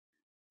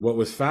what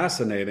was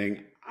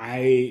fascinating,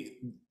 I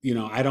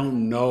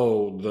don't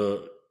know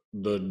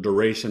the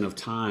duration of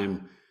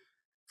time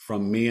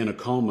from me in a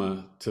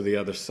coma to the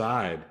other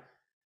side,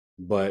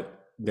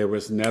 but there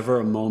was never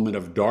a moment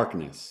of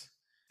darkness.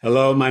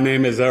 Hello, my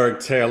name is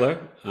Eric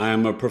Taylor. I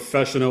am a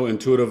professional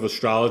intuitive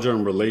astrologer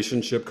and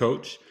relationship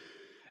coach.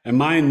 And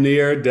my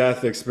near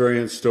death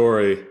experience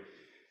story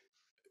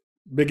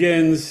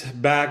begins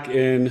back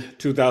in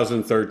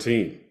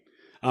 2013.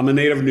 I'm a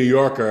native New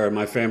Yorker, and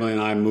my family and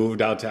I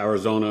moved out to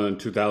Arizona in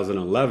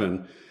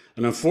 2011.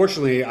 And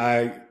unfortunately,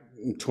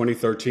 in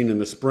 2013 in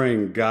the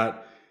spring,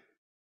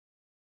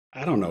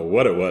 I don't know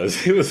what it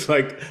was. It was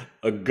like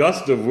a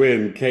gust of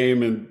wind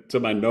came into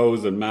my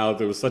nose and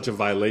mouth. It was such a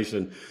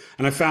violation.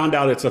 And I found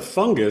out it's a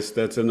fungus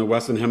that's in the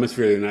Western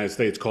Hemisphere of the United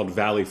States called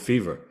valley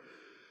fever.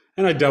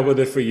 And I dealt with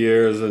it for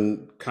years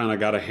and kind of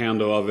got a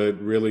handle of it,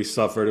 really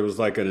suffered. It was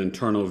like an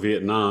internal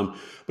Vietnam,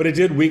 but it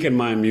did weaken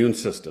my immune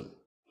system.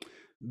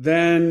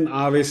 Then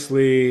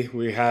obviously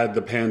we had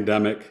the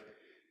pandemic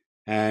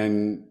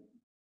and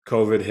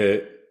COVID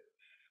hit.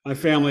 My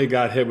family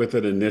got hit with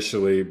it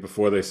initially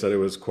before they said it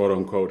was quote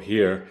unquote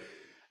here.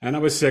 And I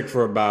was sick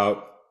for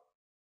about,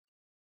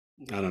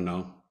 I don't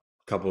know,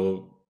 a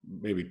couple,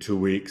 maybe 2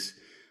 weeks,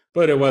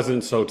 but it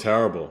wasn't so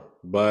terrible.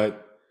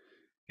 But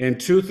in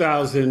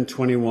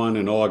 2021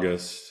 in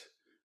August,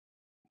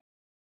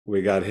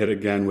 we got hit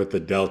again with the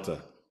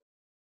Delta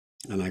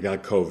and I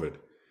got COVID.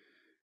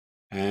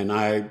 And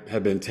I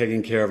had been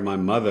taking care of my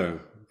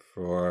mother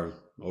for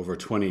over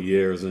 20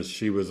 years, and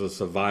she was a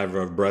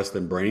survivor of breast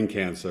and brain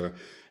cancer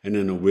and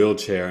in a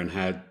wheelchair and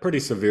had pretty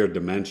severe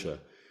dementia.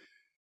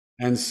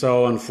 And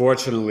so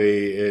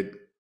unfortunately, it,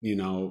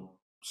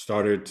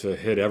 started to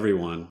hit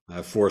everyone. I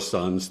have 4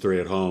 sons, 3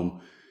 at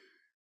home.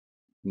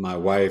 My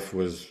wife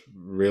was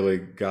really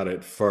got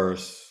it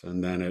first,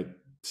 and then it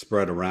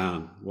spread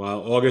around. Well,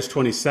 August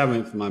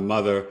 27th, my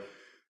mother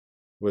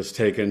was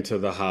taken to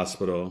the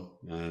hospital,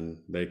 and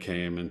they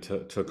came and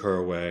took her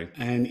away.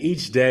 And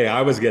each day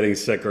I was getting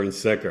sicker and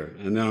sicker.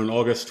 And then on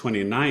August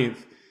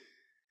 29th,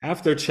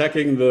 after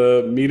checking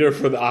the meter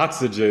for the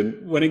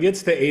oxygen, when it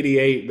gets to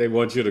 88, they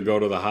want you to go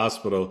to the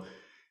hospital.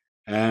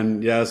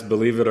 And yes,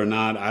 believe it or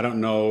not, I don't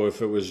know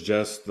if it was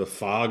just the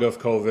fog of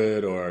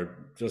COVID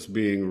or just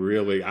being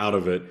really out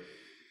of it,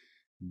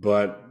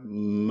 but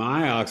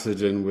my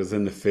oxygen was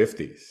in the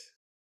 50s.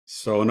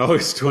 So on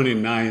August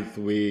 29th,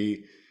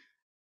 we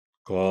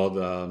called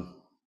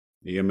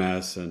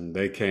EMS, and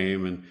they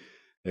came, and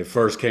they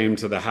first came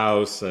to the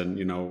house, and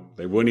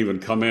they wouldn't even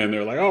come in.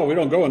 They're like, "Oh, we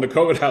don't go in the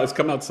COVID house,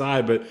 come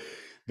outside." But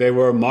they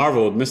were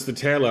marveled. "Mr.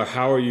 Taylor,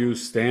 how are you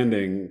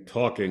standing,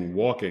 talking,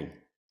 walking?"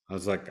 I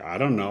was like, "I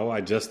don't know,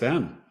 I just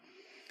am."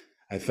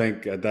 I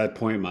think at that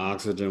point my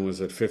oxygen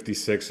was at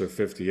 56 or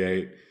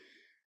 58,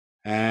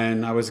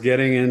 and I was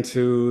getting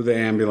into the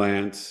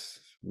ambulance.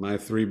 My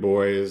 3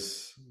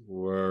 boys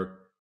were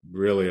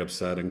really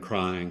upset and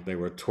crying. They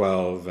were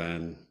 12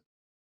 and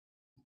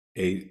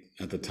 8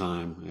 at the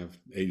time. I have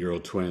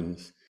 8-year-old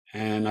twins.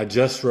 And I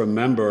just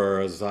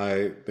remember as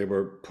they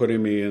were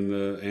putting me in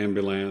the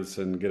ambulance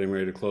and getting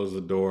ready to close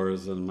the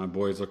doors, and my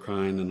boys are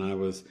crying, and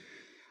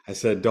I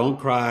said, "Don't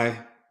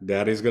cry.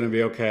 Daddy's going to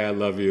be okay. I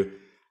love you."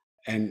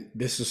 And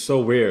this is so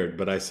weird,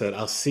 but I said,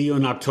 "I'll see you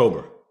in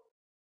October."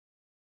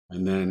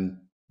 And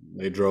then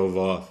they drove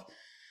off.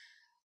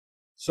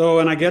 So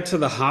when I get to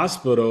the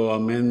hospital,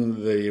 I'm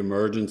in the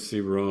emergency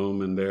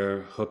room, and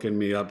they're hooking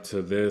me up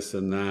to this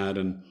and that.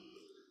 And,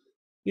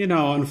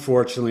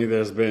 unfortunately,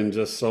 there's been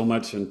just so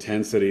much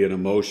intensity and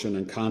emotion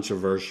and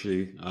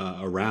controversy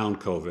around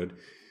COVID.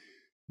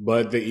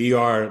 But the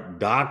ER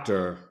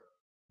doctor,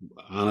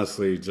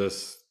 honestly,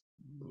 just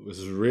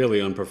was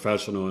really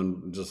unprofessional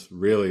and just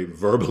really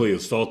verbally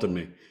assaulted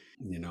me,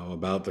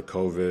 about the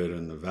COVID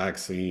and the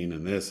vaccine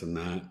and this and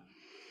that.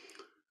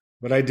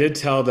 But I did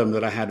tell them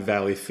that I had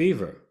valley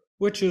fever,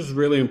 which is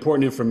really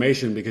important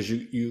information because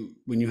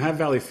when you have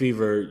valley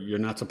fever, you're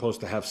not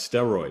supposed to have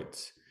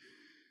steroids.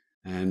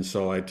 And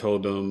so I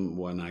told them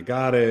when I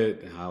got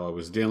it, how I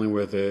was dealing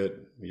with it,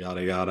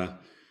 yada, yada.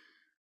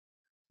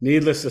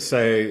 Needless to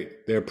say,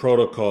 their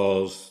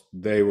protocols,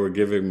 they were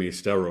giving me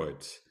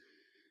steroids.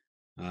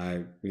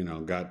 I,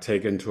 got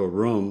taken to a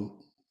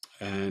room,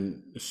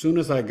 and as soon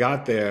as I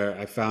got there,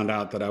 I found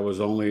out that I was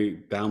only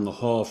down the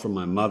hall from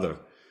my mother.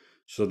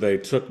 So they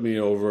took me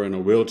over in a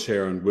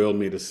wheelchair and wheeled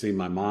me to see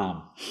my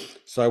mom.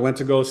 So I went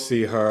to go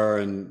see her,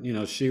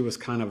 and, she was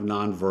kind of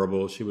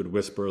nonverbal. She would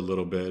whisper a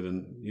little bit,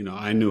 and,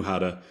 I knew how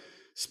to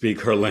speak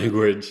her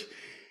language.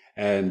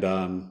 And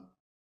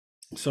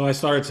so I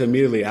started to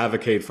immediately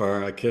advocate for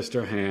her. I kissed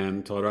her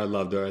hand, told her I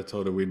loved her. I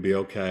told her we'd be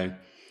okay.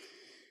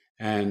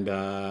 And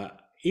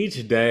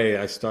each day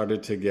I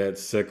started to get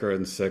sicker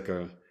and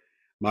sicker.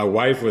 My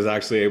wife was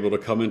actually able to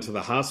come into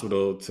the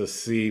hospital to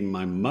see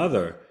my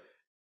mother.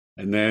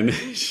 And then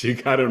she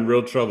got in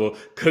real trouble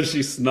because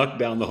she snuck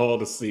down the hall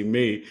to see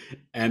me.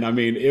 And I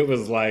mean, it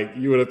was like,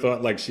 you would have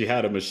thought like she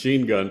had a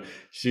machine gun.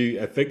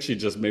 I think she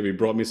just maybe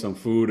brought me some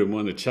food and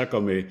wanted to check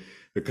on me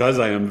because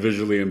I am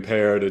visually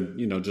impaired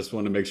and, just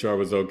wanted to make sure I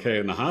was okay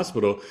in the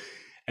hospital.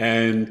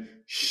 And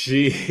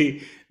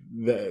she,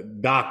 the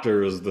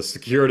doctors, the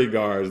security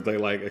guards, they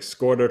like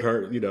escorted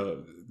her,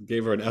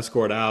 gave her an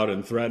escort out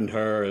and threatened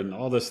her and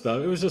all this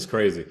stuff. It was just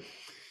crazy.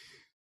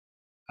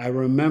 I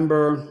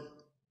remember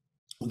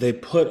they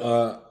put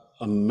a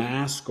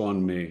mask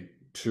on me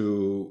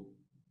to,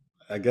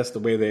 I guess the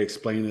way they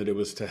explained it, it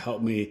was to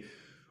help me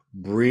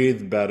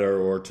breathe better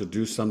or to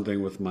do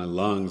something with my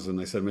lungs. And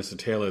they said, Mr.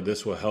 Taylor,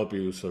 this will help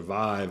you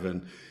survive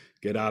and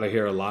get out of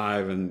here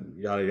alive and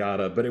yada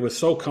yada. But it was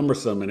so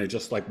cumbersome and it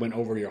just like went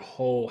over your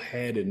whole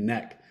head and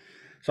neck.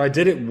 So I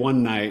did it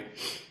one night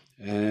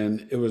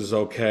and it was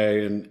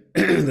okay. And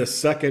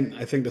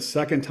I think the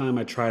second time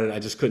I tried it, I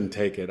just couldn't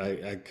take it.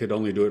 I could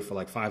only do it for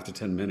like 5 to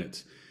 10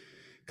 minutes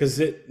because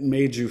it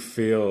made you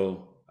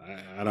feel,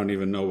 I don't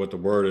even know what the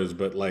word is,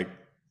 but like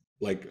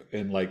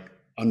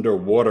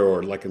underwater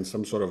or like in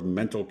some sort of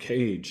mental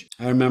cage.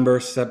 I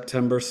remember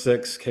September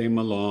 6th came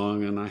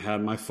along and I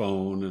had my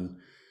phone and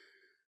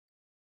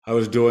I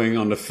was doing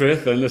on the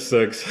 5th and the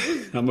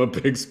 6th. I'm a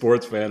big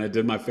sports fan. I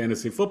did my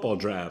fantasy football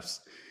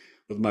drafts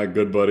with my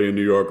good buddy in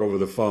New York over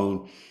the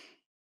phone.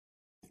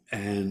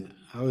 And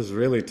I was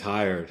really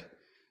tired.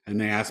 And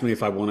they asked me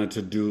if I wanted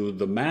to do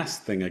the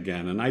mask thing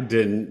again. And I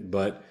didn't,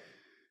 but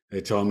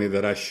they told me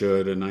that I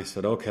should. And I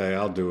said, okay,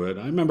 I'll do it.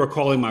 I remember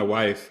calling my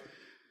wife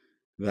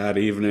that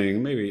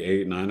evening, maybe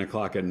 8, 9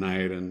 o'clock at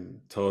night, and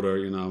told her,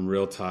 I'm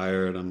real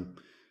tired. I'm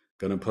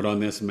going to put on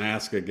this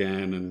mask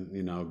again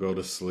and, go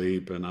to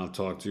sleep and I'll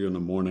talk to you in the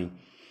morning.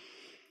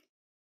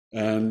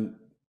 And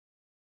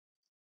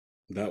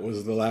that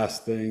was the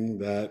last thing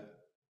that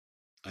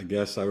I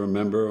guess I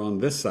remember on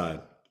this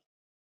side.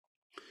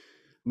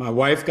 My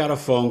wife got a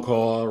phone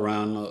call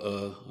around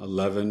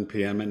 11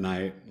 p.m. at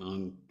night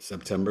on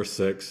September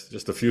 6th,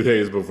 just a few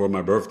days before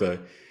my birthday.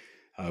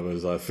 I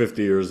was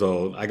 50 years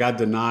old. I got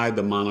denied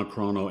the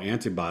monoclonal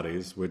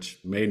antibodies, which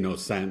made no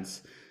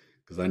sense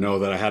because I know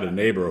that I had a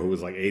neighbor who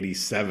was like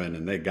 87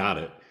 and they got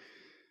it.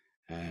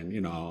 And,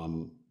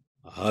 I'm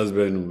a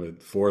husband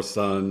with 4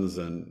 sons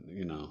and,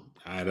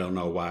 I don't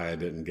know why I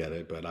didn't get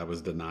it, but I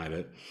was denied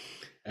it.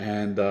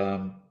 And,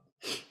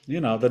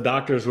 the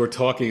doctors were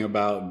talking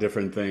about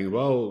different things.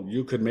 Well,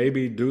 you could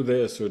maybe do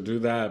this or do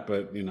that,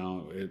 but,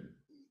 it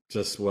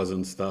just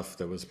wasn't stuff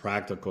that was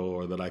practical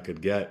or that I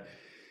could get.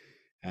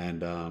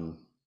 And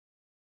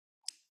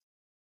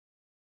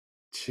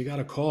she got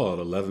a call at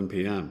 11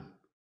 p.m.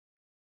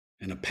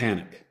 in a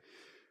panic.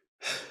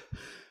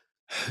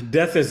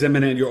 Death is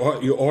imminent.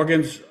 Your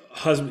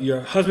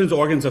husband's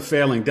organs are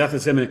failing. Death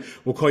is imminent.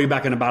 We'll call you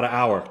back in about an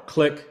hour.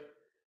 Click.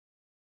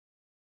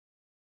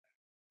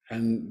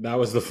 And that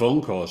was the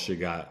phone call she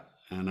got.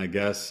 And I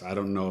guess, I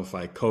don't know if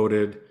I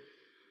coded.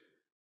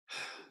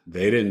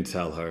 They didn't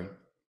tell her.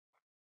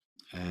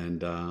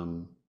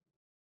 And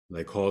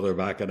they called her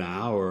back in an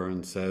hour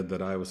and said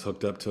that I was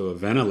hooked up to a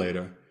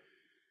ventilator.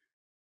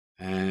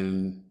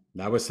 And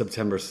that was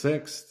September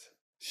 6th.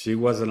 She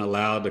wasn't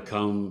allowed to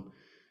come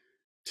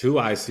to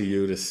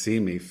ICU to see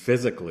me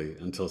physically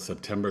until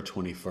September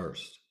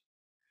 21st.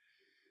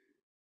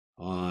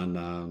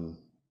 On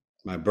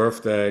my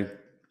birthday,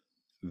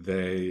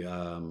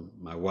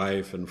 my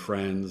wife and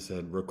friends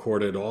had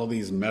recorded all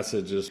these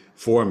messages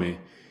for me,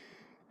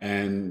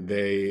 and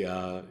they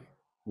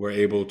were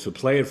able to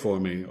play it for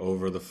me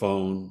over the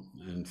phone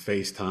and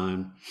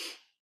FaceTime.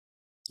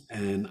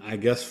 And I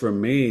guess for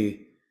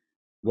me,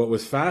 what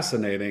was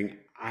fascinating,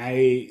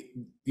 I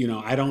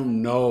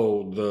don't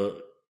know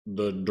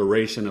the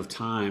duration of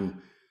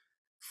time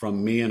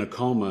from me in a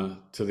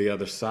coma to the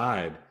other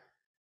side,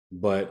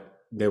 but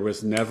there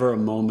was never a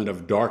moment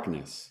of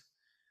darkness.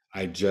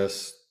 I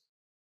just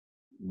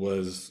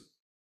was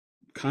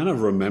kind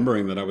of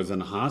remembering that I was in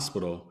a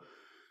hospital.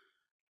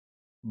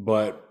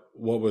 But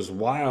what was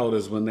wild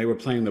is when they were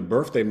playing the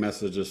birthday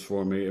messages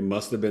for me, it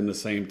must have been the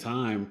same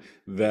time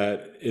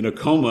that in a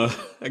coma,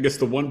 I guess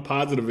the one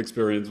positive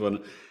experience when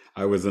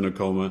I was in a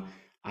coma,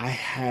 I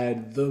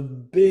had the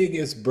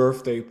biggest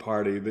birthday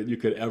party that you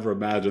could ever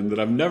imagine that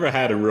I've never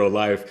had in real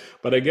life.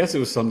 But I guess it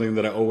was something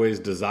that I always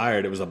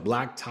desired. It was a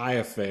black tie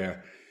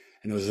affair.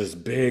 And it was this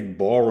big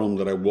ballroom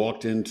that I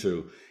walked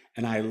into.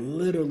 And I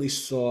literally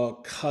saw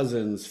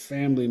cousins,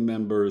 family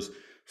members,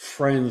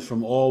 friends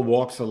from all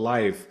walks of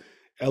life,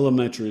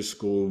 elementary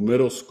school,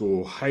 middle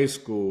school, high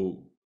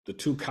school, the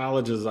 2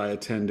 colleges I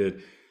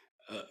attended,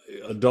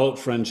 adult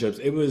friendships.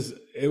 It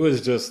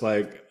was just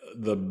like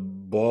the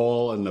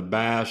ball and the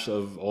bash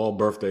of all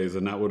birthdays,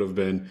 and that would have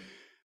been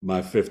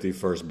my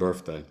 51st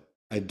birthday.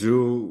 I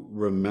do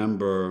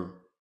remember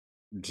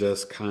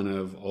just kind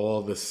of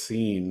all the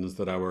scenes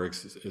that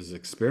is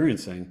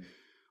experiencing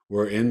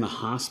were in the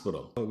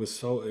hospital.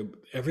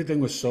 Everything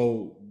was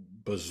so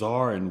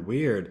bizarre and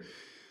weird,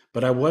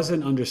 but I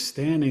wasn't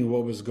understanding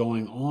what was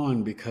going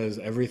on because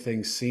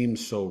everything seemed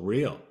so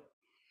real.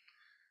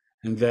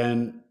 And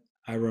then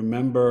I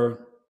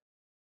remember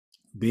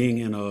being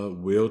in a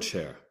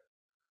wheelchair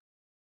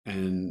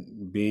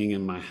and being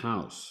in my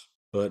house,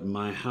 but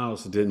my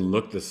house didn't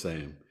look the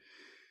same.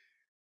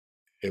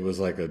 It was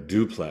like a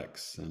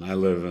duplex, and I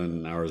live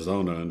in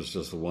Arizona and it's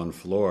just one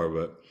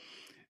floor,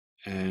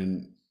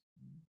 and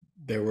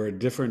there were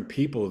different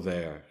people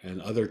there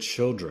and other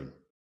children.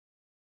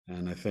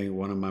 And I think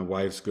one of my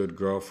wife's good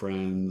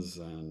girlfriends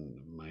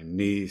and my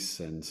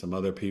niece and some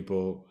other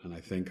people, and I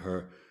think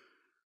her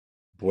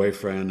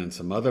boyfriend and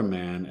some other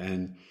man.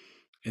 And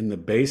in the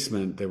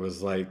basement, there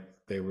was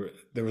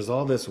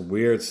all this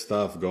weird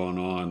stuff going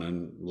on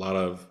and a lot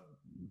of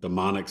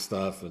demonic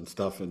stuff and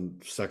stuff in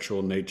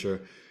sexual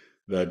nature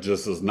that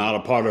just was not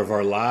a part of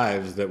our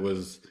lives that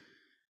was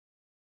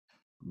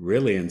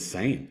really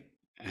insane.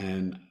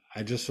 And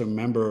I just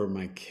remember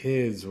my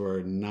kids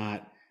were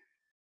not,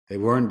 they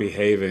weren't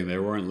behaving, they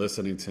weren't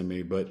listening to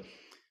me. But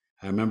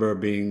I remember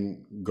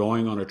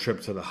going on a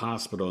trip to the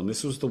hospital. And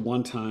this was the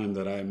one time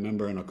that I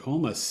remember in a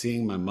coma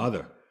seeing my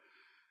mother.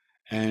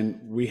 And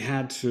we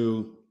had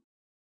to,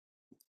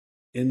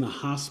 in the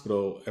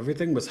hospital,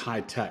 everything was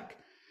high tech.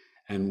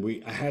 And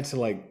I had to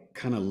like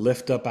kind of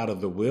lift up out of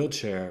the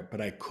wheelchair,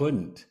 but I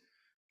couldn't.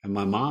 And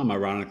my mom,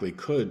 ironically,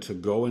 could, to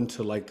go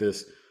into like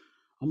this,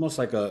 almost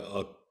like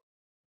a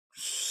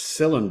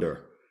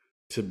cylinder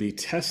to be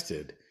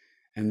tested.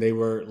 And they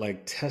were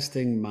like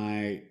testing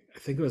I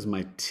think it was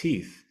my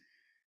teeth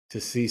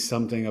to see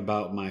something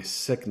about my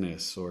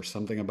sickness or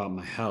something about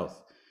my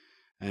health.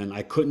 And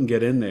I couldn't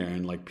get in there.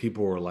 And like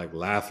people were like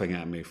laughing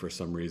at me for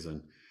some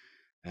reason.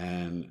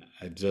 And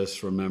I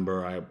just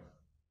remember I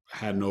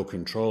had no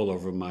control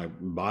over my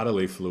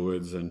bodily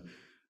fluids and,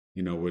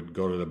 would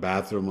go to the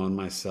bathroom on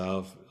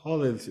myself, all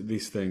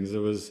these things. It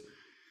was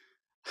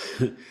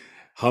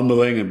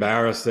humbling,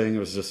 embarrassing. It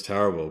was just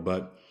terrible.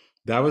 But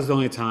that was the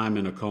only time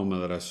in a coma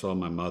that I saw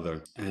my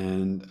mother.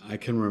 And I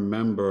can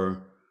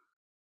remember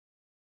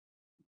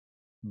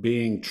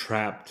being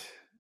trapped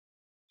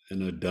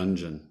in a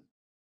dungeon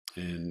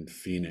in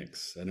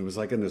Phoenix. And it was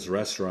like in this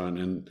restaurant,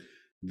 and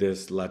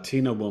this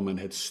Latina woman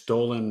had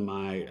stolen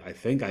my, I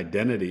think,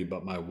 identity,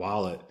 but my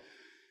wallet,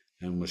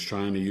 and was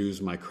trying to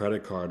use my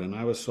credit card. And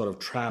I was sort of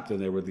trapped, and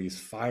there were these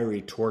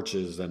fiery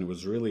torches, and it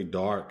was really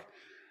dark.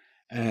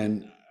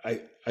 And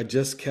I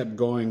just kept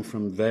going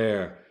from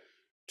there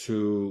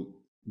to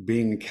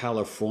being in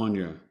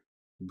California,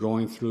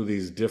 going through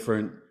these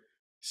different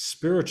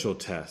spiritual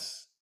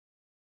tests,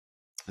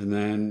 and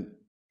then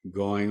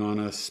going on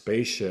a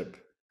spaceship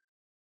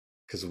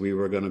because we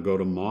were going to go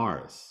to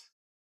Mars,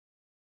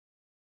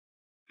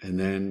 and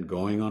then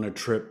going on a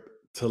trip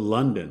to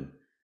London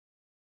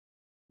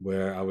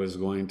where I was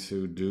going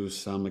to do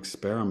some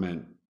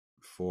experiment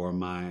for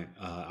my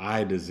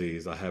eye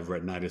disease. I have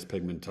retinitis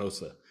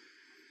pigmentosa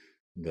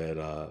that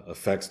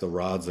affects the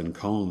rods and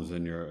cones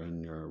in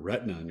your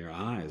retina in your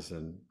eyes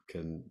and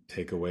can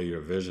take away your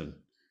vision.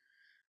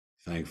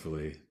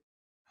 Thankfully,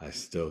 I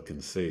still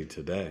can see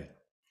today.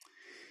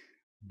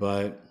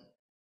 But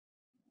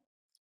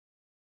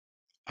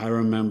I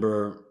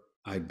remember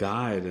I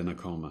died in a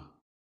coma,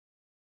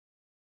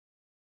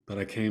 but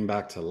I came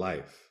back to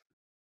life.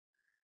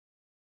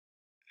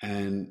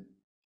 And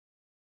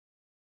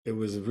it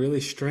was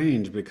really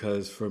strange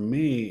because for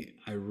me,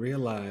 I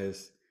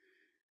realized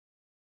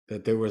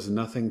that there was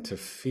nothing to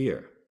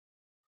fear.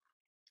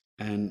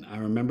 And I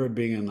remember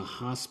being in the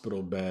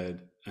hospital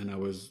bed, and I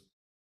was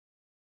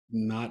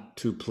not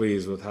too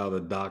pleased with how the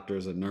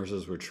doctors and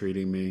nurses were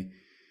treating me.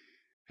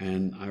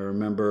 And I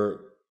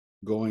remember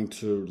going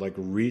to like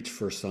reach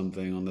for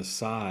something on the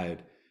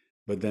side,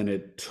 but then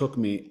it took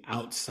me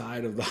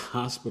outside of the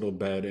hospital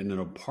bed and in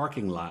a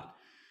parking lot,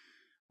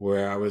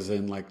 where I was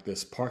in like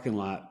this parking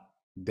lot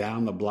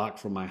down the block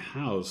from my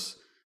house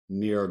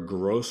near a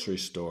grocery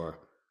store.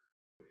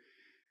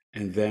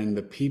 And then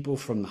the people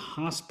from the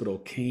hospital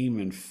came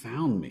and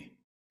found me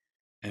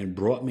and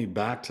brought me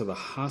back to the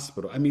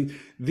hospital. I mean,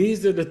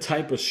 these are the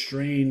type of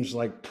strange,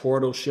 like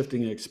portal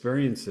shifting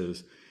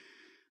experiences.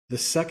 The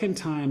second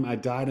time I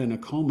died in a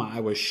coma, I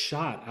was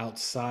shot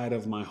outside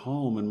of my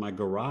home in my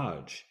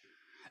garage.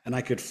 And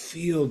I could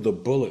feel the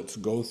bullets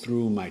go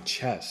through my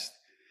chest,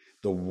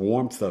 the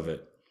warmth of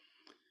it.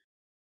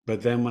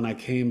 But then when I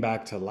came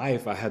back to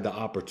life, I had the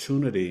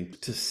opportunity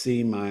to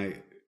see my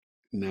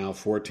now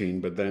 14,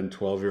 but then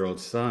 12-year-old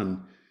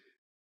son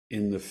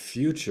in the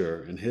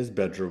future, in his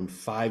bedroom,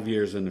 5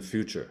 years in the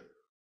future.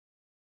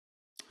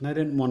 And I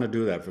didn't want to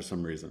do that for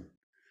some reason.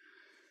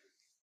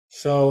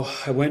 So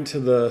I went to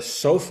the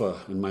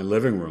sofa in my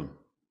living room,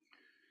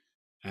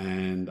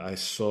 and I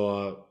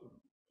saw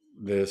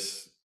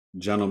this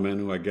gentleman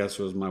who I guess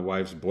was my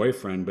wife's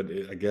boyfriend, but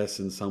I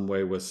guess in some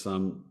way was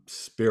some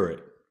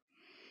spirit.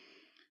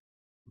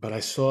 But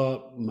I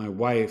saw my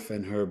wife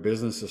and her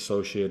business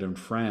associate and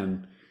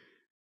friend,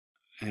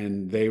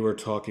 and they were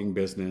talking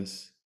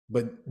business.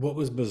 But what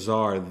was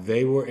bizarre,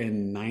 they were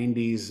in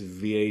 90s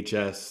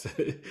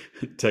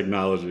VHS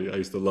technology. I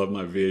used to love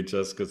my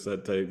VHS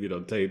cassette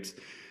tapes,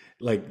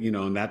 like,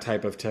 and that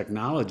type of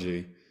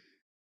technology.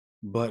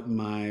 But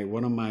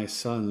one of my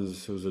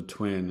sons, who's a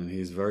twin, and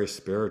he's very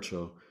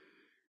spiritual,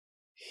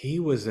 he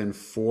was in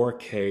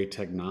 4K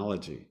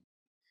technology.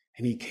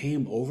 And he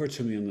came over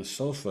to me on the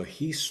sofa.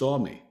 He saw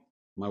me.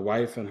 My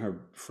wife and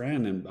her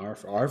friend and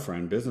our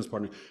friend, business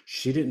partner,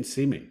 she didn't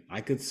see me.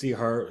 I could see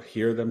her,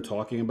 hear them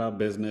talking about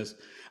business.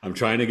 I'm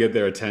trying to get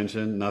their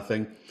attention,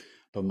 nothing.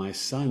 But my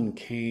son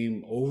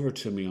came over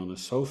to me on the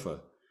sofa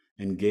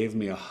and gave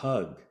me a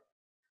hug.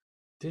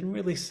 Didn't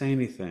really say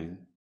anything,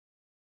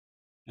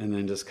 and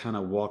then just kind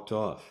of walked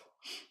off.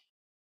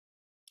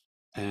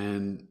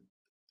 And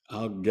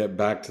I'll get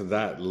back to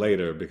that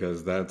later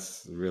because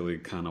that's really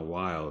kind of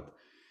wild.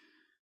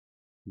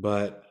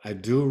 But I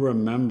do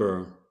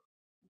remember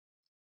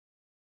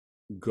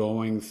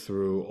going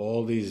through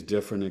all these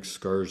different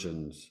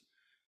excursions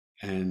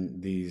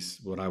and these,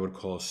 what I would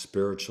call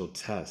spiritual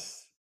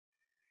tests.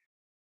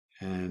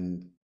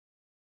 And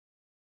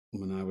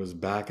when I was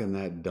back in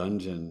that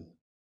dungeon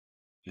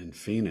in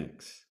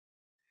Phoenix,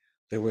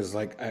 there was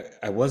like,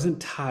 I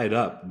wasn't tied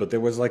up, but there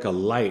was like a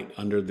light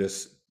under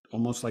this,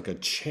 almost like a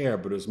chair,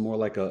 but it was more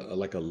like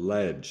a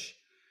ledge.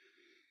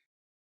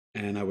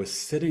 And I was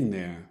sitting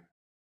there,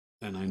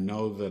 and I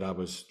know that I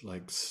was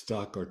like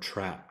stuck or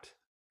trapped.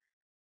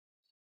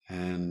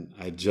 And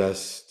I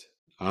just,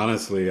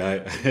 honestly,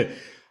 I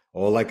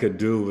all I could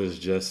do was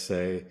just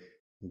say,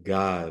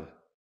 God,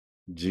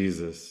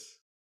 Jesus,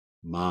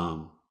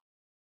 Mom,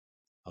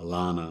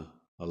 Alana,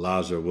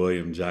 Elijah,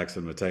 William,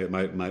 Jackson, Mateo,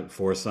 my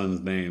four sons'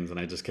 names, and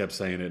I just kept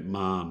saying it,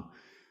 Mom,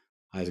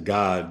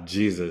 God,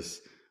 Jesus,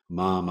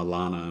 Mom,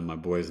 Alana, and my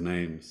boys'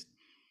 names.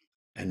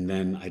 And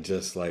then I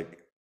just like,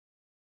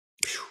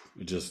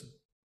 it just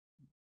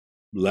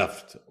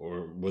left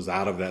or was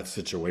out of that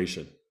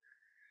situation.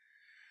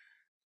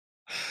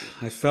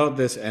 I felt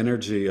this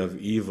energy of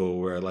evil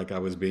where like I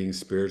was being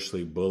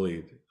spiritually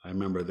bullied. I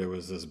remember there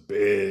was this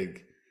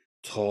big,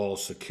 tall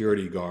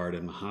security guard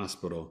in the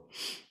hospital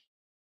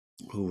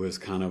who was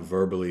kind of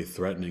verbally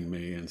threatening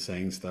me and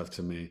saying stuff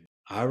to me.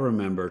 I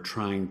remember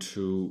trying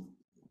to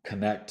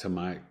connect to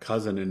my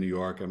cousin in New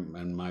York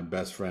and my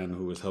best friend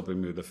who was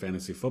helping me with the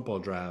fantasy football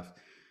draft.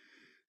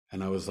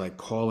 And I was like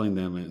calling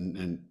them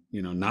and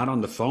not on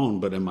the phone,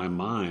 but in my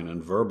mind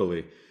and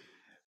verbally.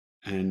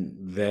 And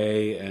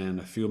they and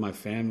a few of my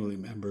family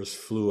members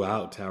flew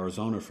out to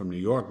Arizona from New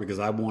York because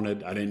I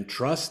didn't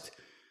trust,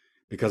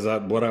 because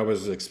what I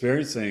was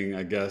experiencing,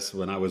 I guess,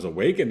 when I was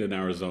awakened in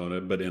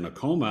Arizona, but in a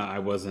coma, I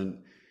wasn't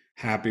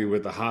happy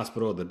with the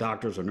hospital, the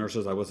doctors or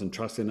nurses. I wasn't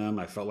trusting them.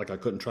 I felt like I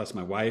couldn't trust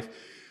my wife.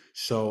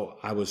 So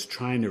I was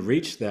trying to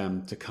reach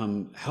them to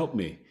come help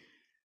me.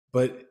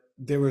 But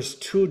there was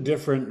two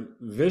different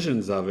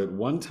visions of it.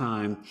 One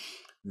time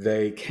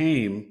they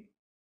came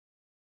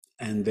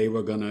and they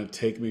were going to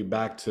take me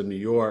back to New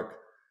York.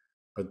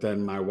 But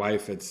then my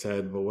wife had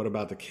said, well, what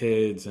about the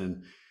kids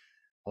and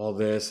all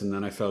this? And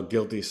then I felt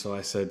guilty. So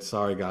I said,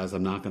 sorry, guys,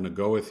 I'm not going to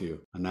go with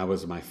you. And that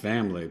was my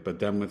family. But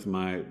then with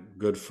my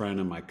good friend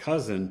and my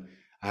cousin,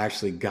 I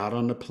actually got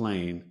on the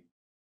plane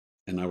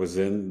and I was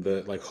in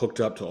like hooked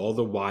up to all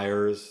the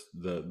wires,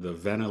 the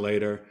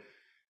ventilator.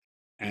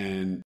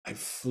 And I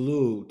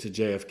flew to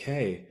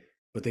JFK,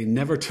 but they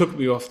never took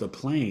me off the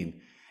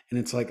plane. And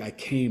it's like I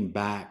came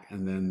back,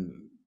 and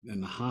then in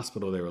the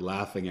hospital, they were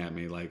laughing at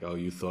me like, oh,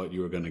 you thought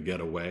you were going to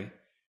get away?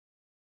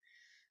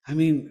 I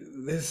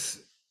mean, this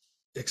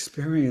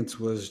experience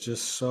was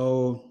just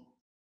so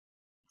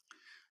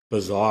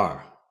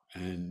bizarre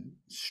and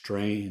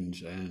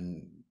strange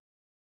and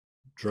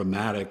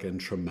dramatic and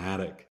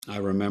traumatic. I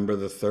remember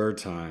the third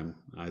time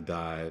I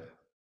died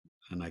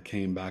and I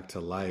came back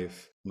to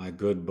life. My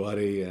good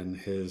buddy and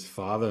his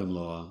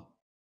father-in-law,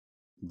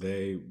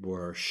 they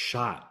were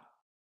shot,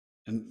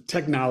 and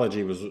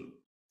technology was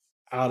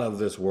out of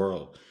this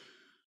world.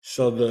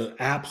 So the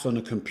apps on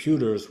the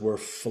computers were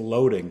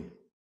floating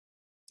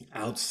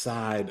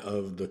outside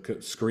of the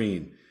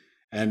screen.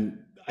 And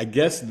I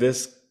guess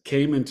this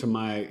came into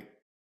my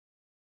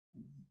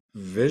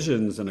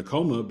visions in a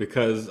coma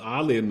because,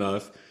 oddly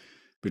enough,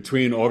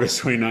 between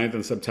August 29th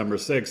and September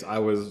 6th, I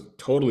was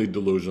totally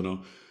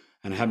delusional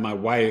and had my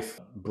wife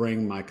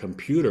bring my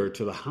computer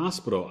to the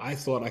hospital. I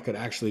thought I could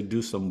actually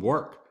do some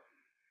work.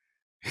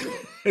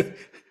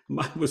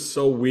 I was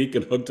so weak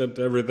and hooked up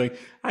to everything,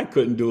 I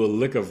couldn't do a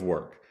lick of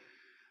work.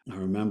 I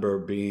remember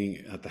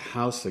being at the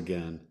house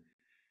again,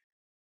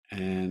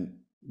 and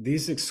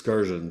these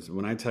excursions,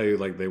 when I tell you,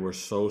 like, they were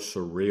so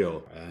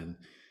surreal, and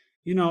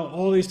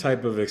all these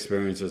type of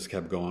experiences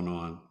kept going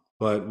on.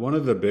 But one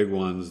of the big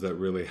ones that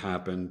really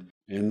happened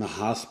in the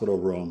hospital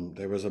room,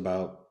 there was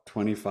about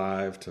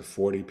 25 to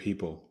 40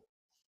 people,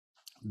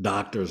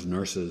 doctors,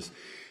 nurses,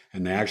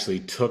 and they actually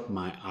took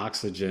my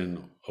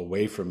oxygen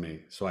away from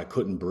me so I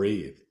couldn't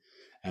breathe.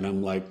 And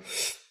I'm like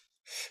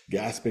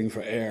gasping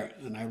for air.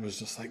 And I was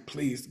just like,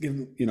 please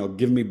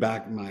give me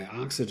back my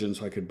oxygen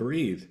so I could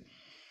breathe.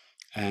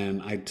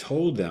 And I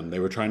told them, they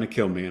were trying to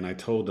kill me. And I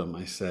told them,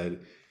 I said,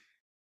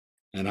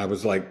 and I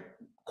was like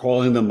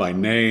calling them by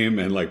name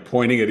and like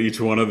pointing at each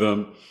one of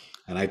them.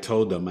 And I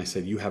told them, I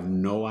said, you have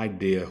no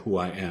idea who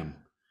I am.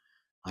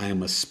 I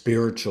am a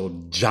spiritual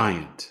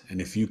giant.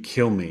 And if you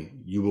kill me,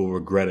 you will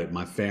regret it.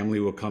 My family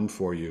will come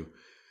for you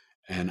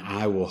and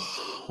I will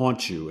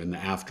haunt you in the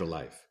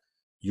afterlife.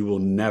 You will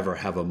never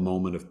have a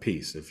moment of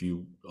peace if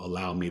you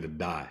allow me to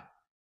die.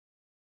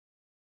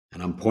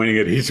 And I'm pointing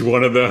at each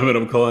one of them and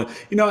I'm calling,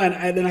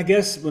 and I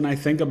guess when I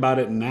think about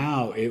it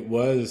now, it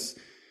was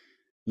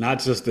not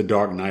just the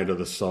dark night of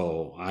the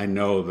soul. I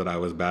know that I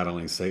was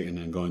battling Satan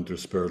and going through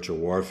spiritual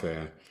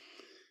warfare,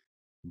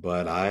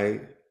 but I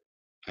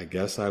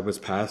guess I was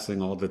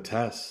passing all the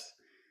tests.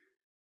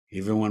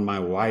 Even when my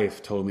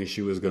wife told me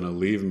she was going to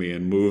leave me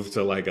and move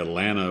to like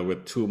Atlanta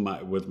with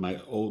with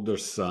my older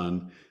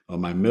son or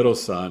my middle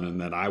son,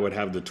 and that I would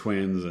have the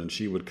twins and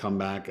she would come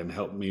back and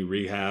help me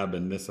rehab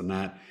and this and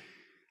that,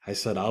 I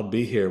said, I'll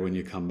be here when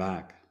you come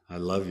back. I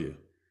love you.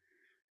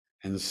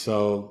 And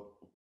so,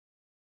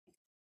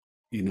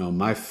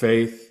 my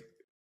faith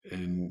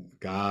in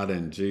God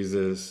and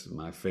Jesus,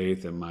 my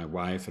faith in my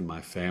wife and my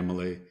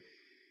family,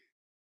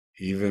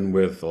 even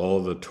with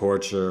all the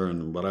torture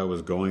and what I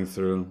was going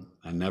through,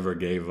 I never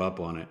gave up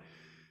on it.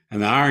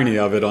 And the irony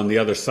of it, on the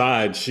other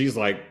side, she's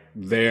like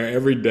there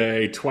every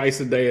day, twice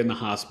a day in the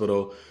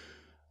hospital.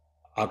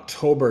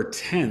 October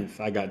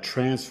 10th, I got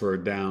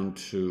transferred down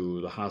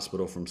to the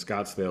hospital from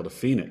Scottsdale to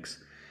Phoenix.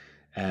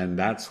 And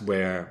that's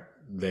where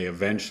they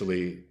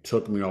eventually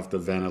took me off the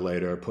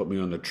ventilator, put me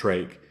on the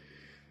trach.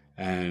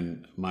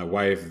 And my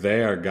wife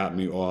there got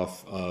me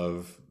off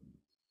of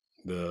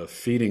the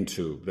feeding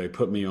tube. They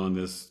put me on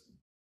this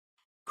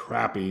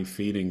crappy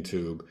feeding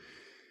tube,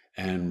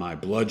 and my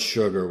blood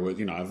sugar was,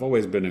 I've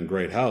always been in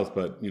great health,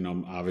 but,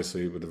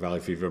 obviously with the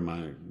valley fever,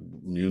 my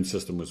immune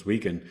system was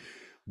weakened.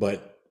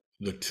 But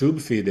the tube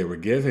feed they were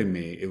giving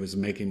me, it was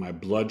making my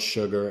blood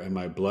sugar and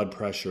my blood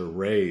pressure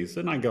raise.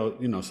 And I go,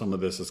 some of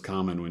this is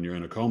common when you're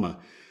in a coma.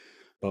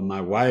 But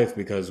my wife,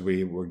 because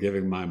we were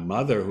giving my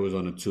mother, who was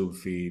on a tube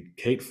feed,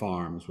 Kate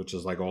Farms, which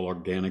is like all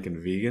organic and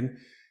vegan,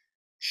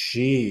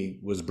 she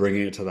was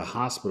bringing it to the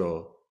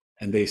hospital,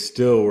 and they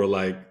still were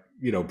like,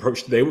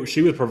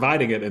 she was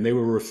providing it and they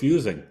were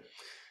refusing.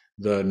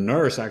 The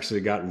nurse actually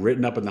got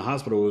written up in the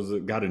hospital,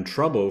 got in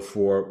trouble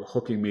for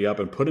hooking me up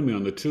and putting me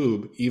on the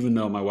tube, even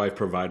though my wife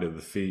provided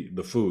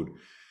the food.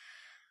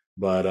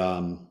 But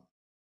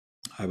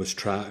I was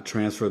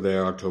transferred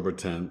there October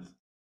 10th.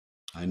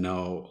 I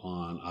know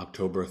on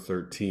October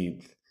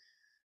 13th,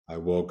 I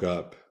woke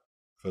up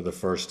for the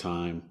first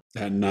time.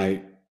 At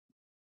night,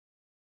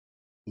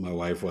 my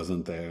wife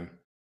wasn't there.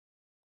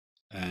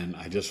 And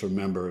I just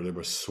remember there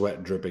was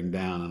sweat dripping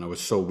down, and I was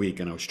so weak,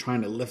 and I was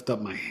trying to lift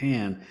up my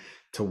hand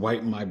to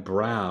wipe my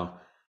brow,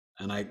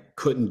 and I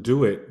couldn't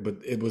do it. But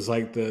it was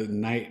like the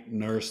night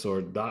nurse, or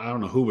I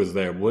don't know who was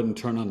there, wouldn't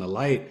turn on the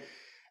light.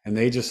 And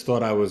they just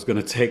thought I was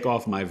going to take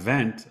off my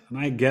vent. And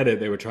I get it.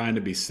 They were trying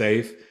to be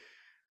safe,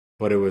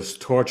 but it was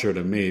torture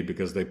to me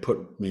because they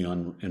put me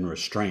in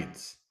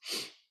restraints.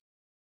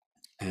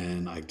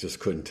 And I just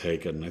couldn't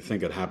take it. And I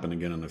think it happened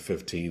again on the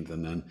 15th.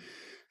 And then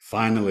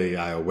finally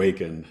I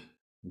awakened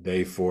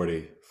day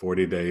 40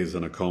 days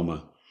in a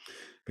coma,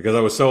 because I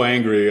was so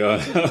angry.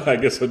 I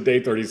guess on day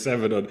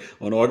 37,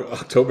 on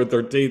October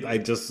 13th, I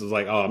just was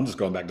like, oh, I'm just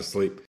going back to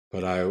sleep.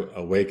 But I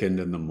awakened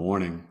in the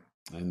morning,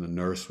 and the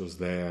nurse was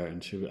there,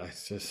 and she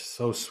was just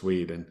so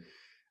sweet. And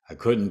I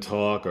couldn't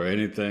talk or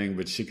anything,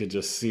 but she could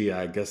just see,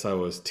 I guess I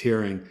was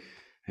tearing.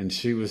 And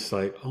she was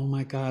like, oh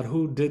my God,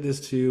 who did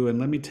this to you? And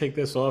let me take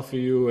this off of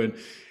you. And,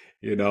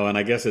 and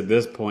I guess at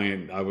this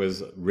point I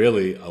was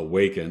really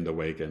awakened.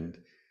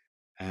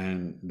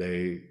 And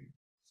they,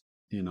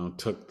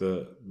 took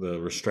the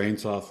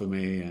restraints off of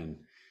me. And,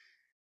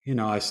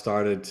 I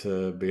started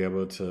to be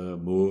able to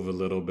move a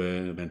little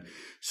bit. And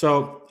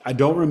so I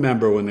don't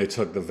remember when they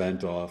took the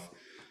vent off,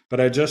 but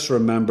I just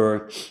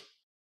remember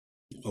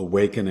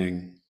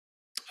awakening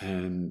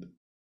and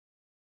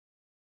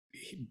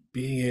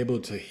being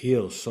able to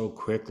heal so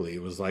quickly.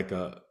 It was like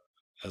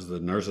as the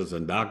nurses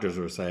and doctors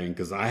were saying,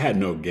 because I had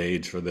no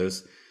gauge for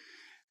this,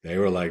 they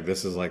were like,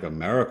 this is like a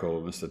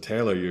miracle, Mr.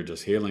 Taylor, you're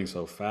just healing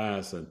so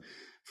fast. And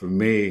for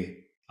me,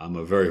 I'm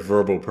a very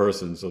verbal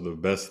person, so the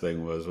best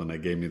thing was when they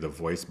gave me the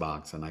voice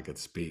box and I could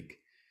speak.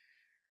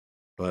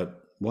 But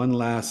one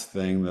last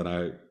thing that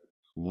I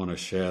want to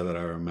share that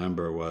I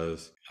remember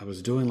was I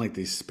was doing like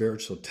these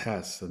spiritual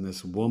tests, and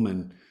this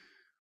woman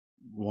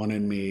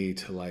wanted me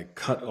to like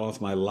cut off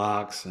my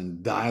locks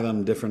and dye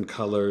them different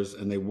colors,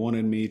 and they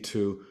wanted me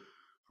to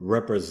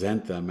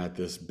represent them at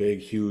this big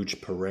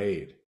huge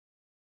parade.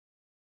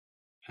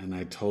 And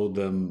I told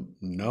them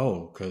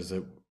no, because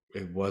it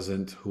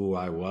wasn't who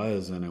I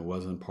was, and it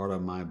wasn't part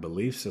of my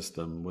belief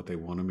system what they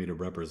wanted me to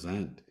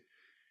represent.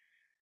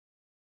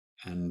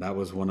 And that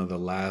was one of the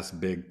last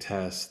big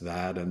tests,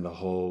 that and the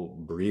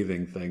whole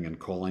breathing thing and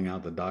calling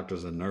out the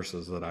doctors and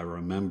nurses, that I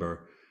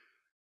remember,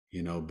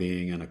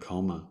 being in a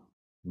coma.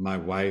 My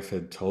wife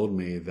had told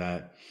me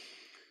that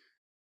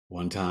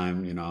one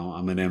time,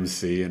 I'm an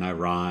MC and I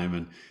rhyme,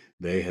 and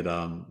they had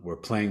were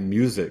playing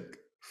music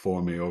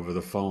for me over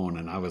the phone,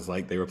 and I was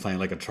like, they were playing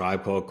like a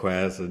Tribe Called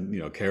Quest and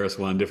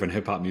KRS-One, different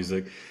hip hop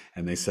music,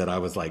 and they said I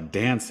was like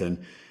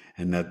dancing,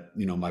 and that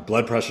my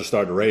blood pressure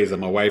started to raise, and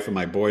my wife and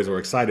my boys were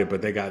excited,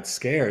 but they got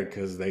scared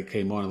because they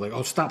came on and like,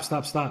 oh, stop,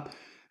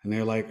 and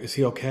they're like, is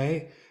he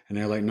okay? And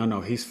they're like,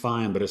 no, he's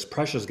fine, but his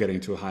pressure's getting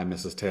too high,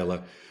 Mrs.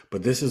 Taylor.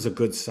 But this is a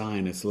good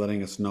sign. It's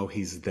letting us know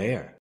he's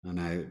there. And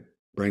I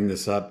bring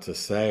this up to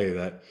say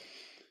that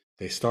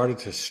they started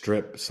to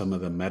strip some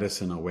of the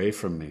medicine away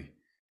from me.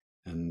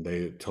 And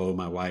they told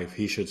my wife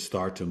he should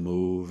start to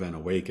move and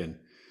awaken.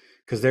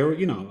 Because there were,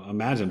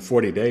 imagine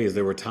 40 days.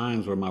 There were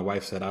times where my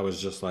wife said I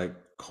was just like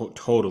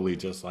totally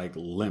just like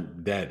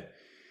limp, dead.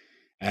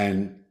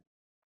 And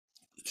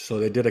so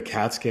they did a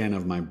CAT scan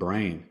of my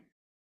brain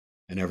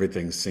and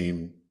everything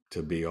seemed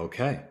to be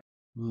okay.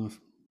 Well,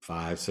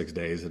 5, 6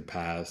 days had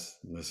passed.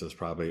 This is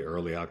probably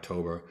early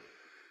October.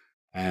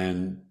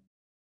 And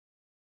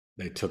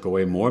they took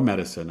away more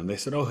medicine and they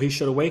said, oh, he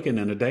should awaken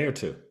in a day or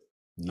two.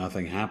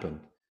 Nothing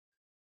happened.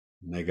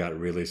 And they got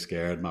really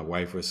scared. My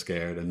wife was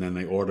scared. And then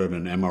they ordered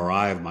an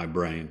MRI of my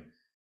brain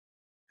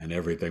and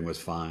everything was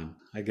fine.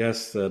 I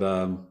guess that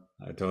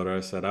I told her, I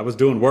said, I was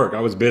doing work.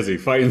 I was busy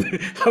fighting.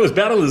 I was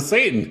battling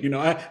Satan.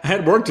 I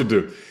had work to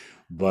do.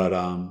 But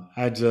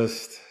I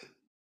just,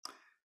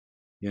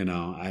 you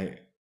know, I,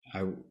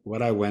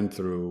 what I went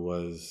through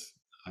was,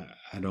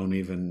 I don't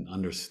even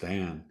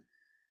understand.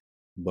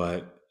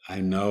 But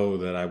I know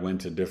that I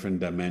went to different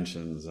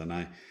dimensions. And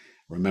I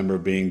remember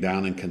being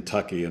down in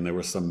Kentucky and there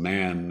was some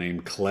man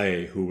named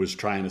Clay who was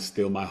trying to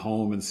steal my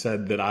home and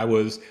said that I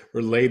was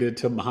related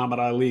to Muhammad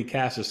Ali,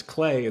 Cassius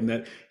Clay, and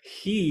that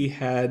he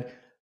had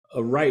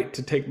a right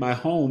to take my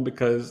home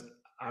because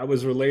I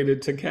was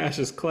related to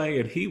Cassius Clay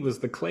and he was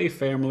the Clay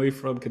family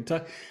from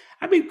Kentucky.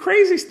 I mean,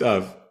 crazy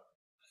stuff.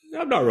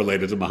 I'm not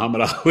related to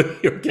Muhammad Ali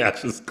or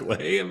Cassius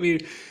Clay. I mean,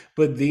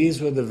 but these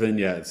were the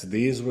vignettes.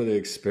 These were the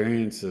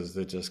experiences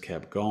that just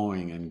kept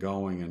going and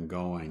going and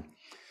going.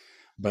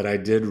 But I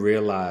did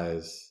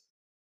realize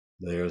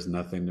there's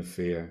nothing to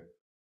fear.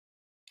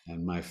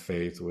 And my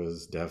faith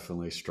was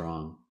definitely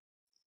strong.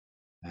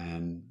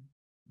 And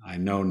I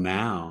know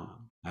now,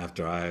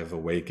 after I have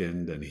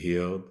awakened and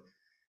healed,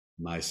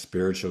 my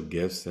spiritual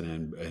gifts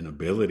and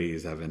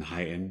abilities have been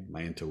heightened,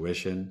 my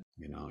intuition,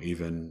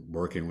 even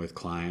working with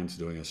clients,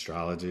 doing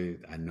astrology.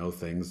 I know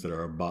things that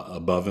are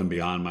above and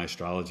beyond my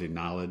astrology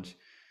knowledge,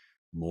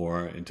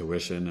 more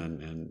intuition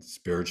and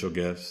spiritual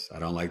gifts. I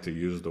don't like to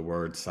use the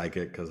word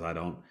psychic because I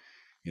don't,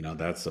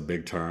 that's a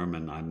big term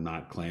and I'm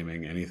not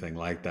claiming anything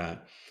like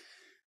that.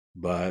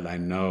 But I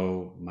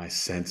know my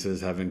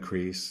senses have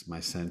increased, my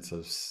sense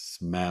of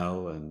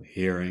smell and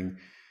hearing.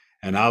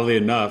 And oddly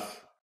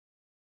enough,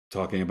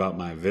 talking about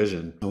my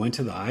vision, I went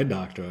to the eye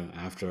doctor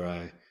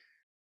after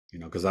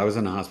because I was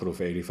in the hospital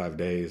for 85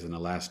 days. In the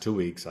last 2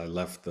 weeks, I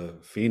left the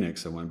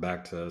Phoenix and went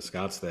back to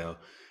Scottsdale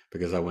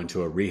because I went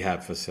to a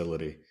rehab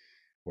facility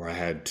where I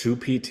had 2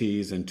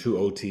 PTs and 2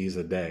 OTs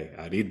a day.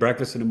 I'd eat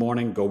breakfast in the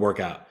morning, go work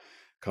out,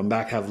 come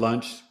back, have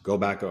lunch, go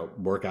back,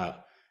 work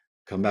out,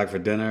 come back for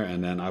dinner.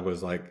 And then I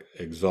was like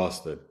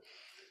exhausted.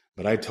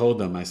 But I told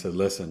them, I said,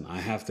 listen, I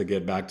have to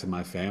get back to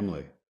my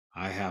family.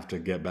 I have to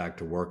get back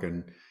to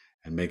working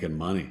and making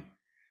money.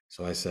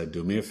 So I said,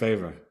 do me a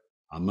favor.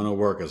 I'm going to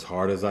work as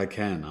hard as I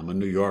can. I'm a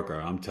New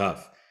Yorker. I'm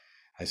tough.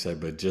 I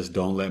said, but just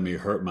don't let me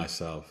hurt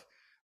myself.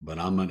 But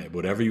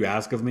whatever you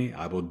ask of me,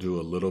 I will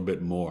do a little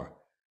bit more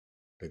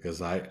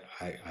because I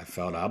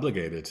felt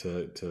obligated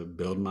to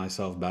build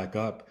myself back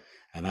up.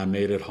 And I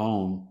made it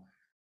home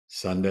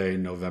Sunday,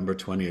 November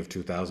 20th,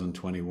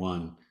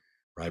 2021,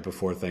 right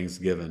before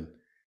Thanksgiving.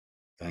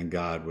 Thank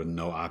God, with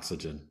no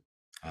oxygen.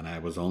 And I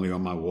was only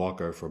on my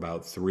walker for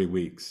about 3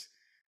 weeks.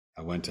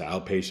 I went to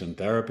outpatient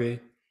therapy.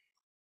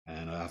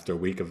 And after a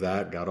week of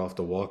that, got off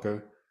the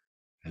walker.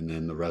 And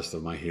then the rest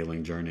of my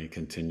healing journey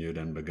continued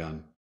and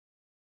begun.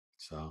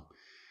 So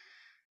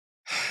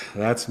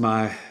that's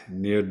my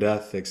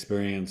near-death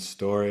experience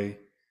story.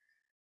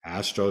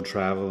 Astro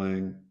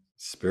traveling,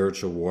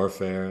 spiritual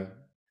warfare,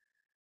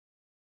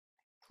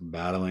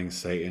 battling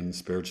Satan,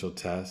 spiritual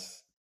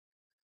tests.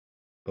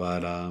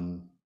 But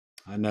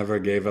I never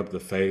gave up the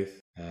faith.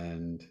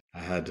 And I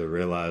had to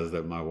realize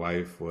that my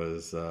wife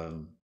was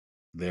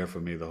there for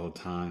me the whole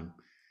time.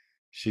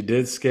 She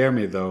did scare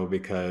me though,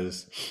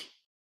 because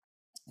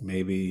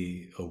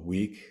maybe a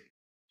week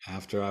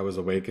after I was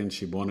awakened,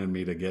 she wanted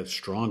me to get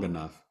strong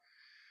enough.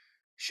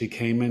 She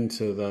came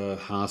into the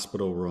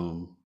hospital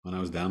room when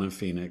I was down in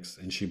Phoenix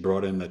and she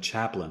brought in the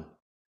chaplain.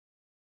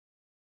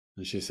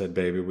 And she said,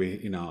 baby,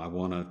 I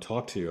want to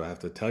talk to you. I have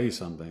to tell you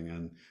something.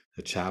 And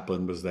the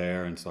chaplain was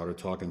there and started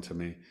talking to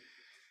me.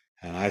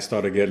 And I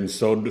started getting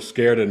so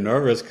scared and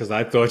nervous because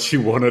I thought she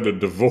wanted a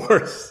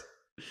divorce.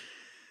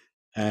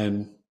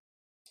 And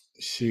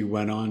she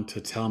went on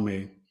to tell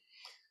me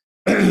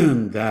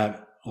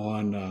that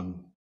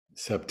on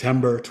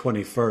September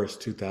 21st,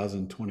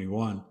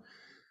 2021,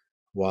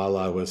 while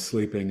I was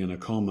sleeping in a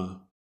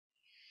coma,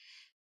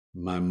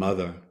 my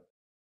mother,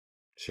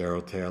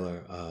 Cheryl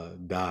Taylor,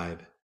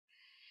 died.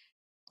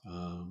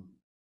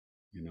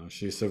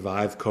 She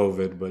survived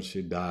COVID, but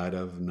she died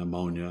of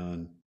pneumonia,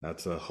 and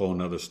that's a whole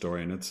nother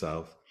story in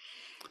itself.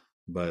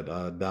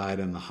 But died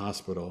in the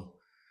hospital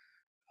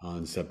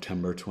on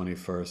September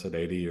 21st at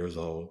 80 years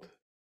old.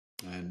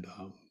 And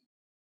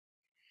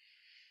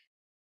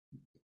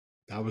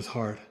that was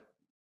hard.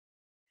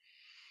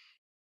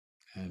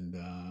 And,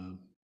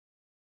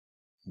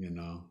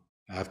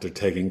 after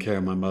taking care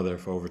of my mother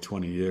for over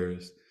 20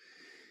 years,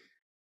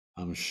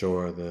 I'm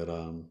sure that,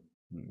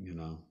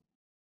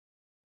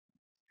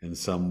 in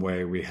some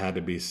way we had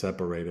to be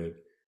separated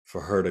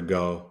for her to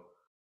go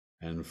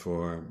and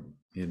for,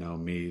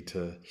 me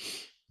to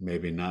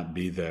maybe not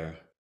be there.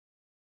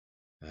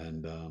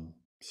 And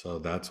so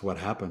that's what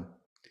happened.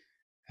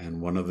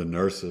 And one of the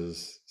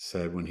nurses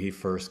said when he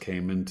first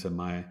came into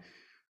my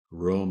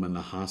room in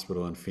the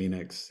hospital in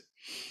Phoenix,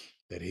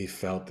 that he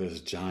felt this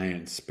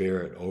giant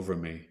spirit over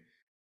me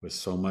with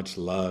so much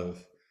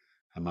love.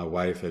 And my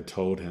wife had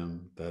told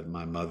him that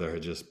my mother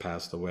had just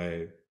passed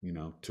away,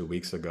 2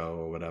 weeks ago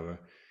or whatever.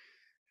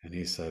 And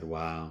he said,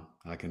 wow,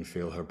 I can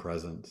feel her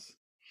presence.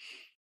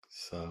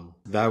 So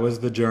that was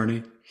the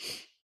journey.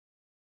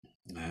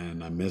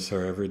 And I miss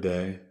her every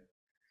day.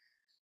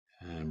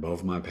 And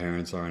both my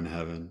parents are in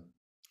heaven.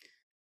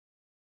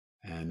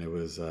 And it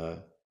was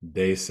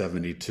day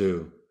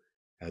 72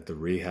 at the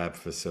rehab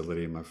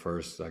facility.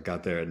 I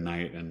got there at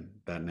night, and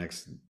that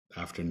next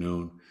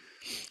afternoon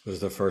was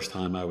the first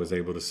time I was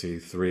able to see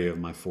 3 of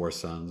my 4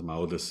 sons. My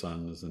oldest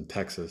son was in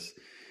Texas.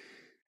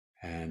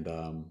 And,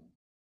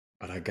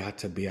 but I got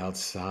to be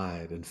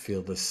outside and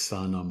feel the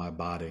sun on my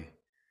body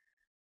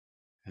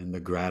and the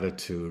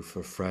gratitude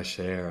for fresh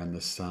air and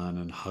the sun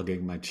and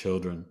hugging my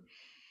children.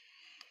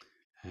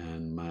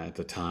 And at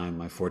the time,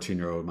 my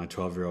 14-year-old, my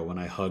 12-year-old, when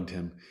I hugged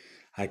him,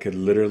 I could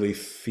literally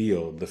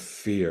feel the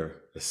fear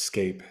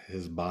escape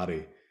his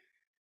body,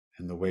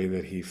 and the way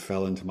that he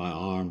fell into my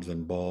arms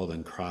and bawled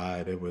and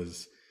cried. It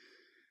was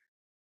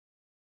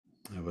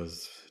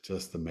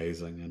just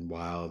amazing and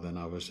wild. And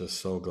I was just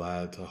so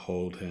glad to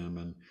hold him.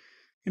 And,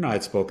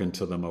 I'd spoken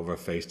to them over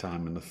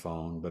FaceTime and the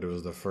phone, but it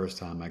was the first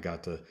time I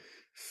got to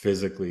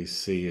physically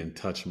see and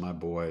touch my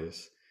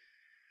boys.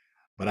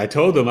 But I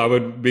told them I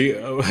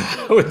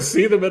would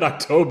see them in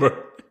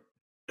October.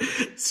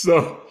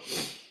 So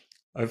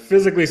I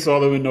physically saw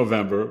them in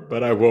November,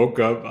 but I woke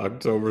up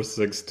October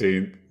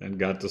 16th and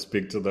got to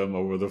speak to them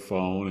over the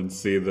phone and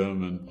see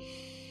them.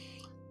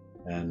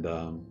 And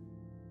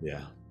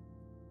yeah,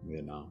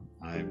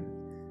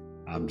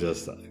 I'm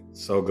just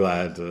so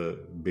glad to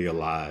be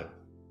alive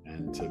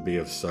and to be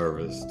of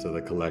service to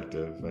the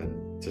collective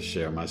and to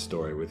share my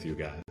story with you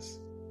guys.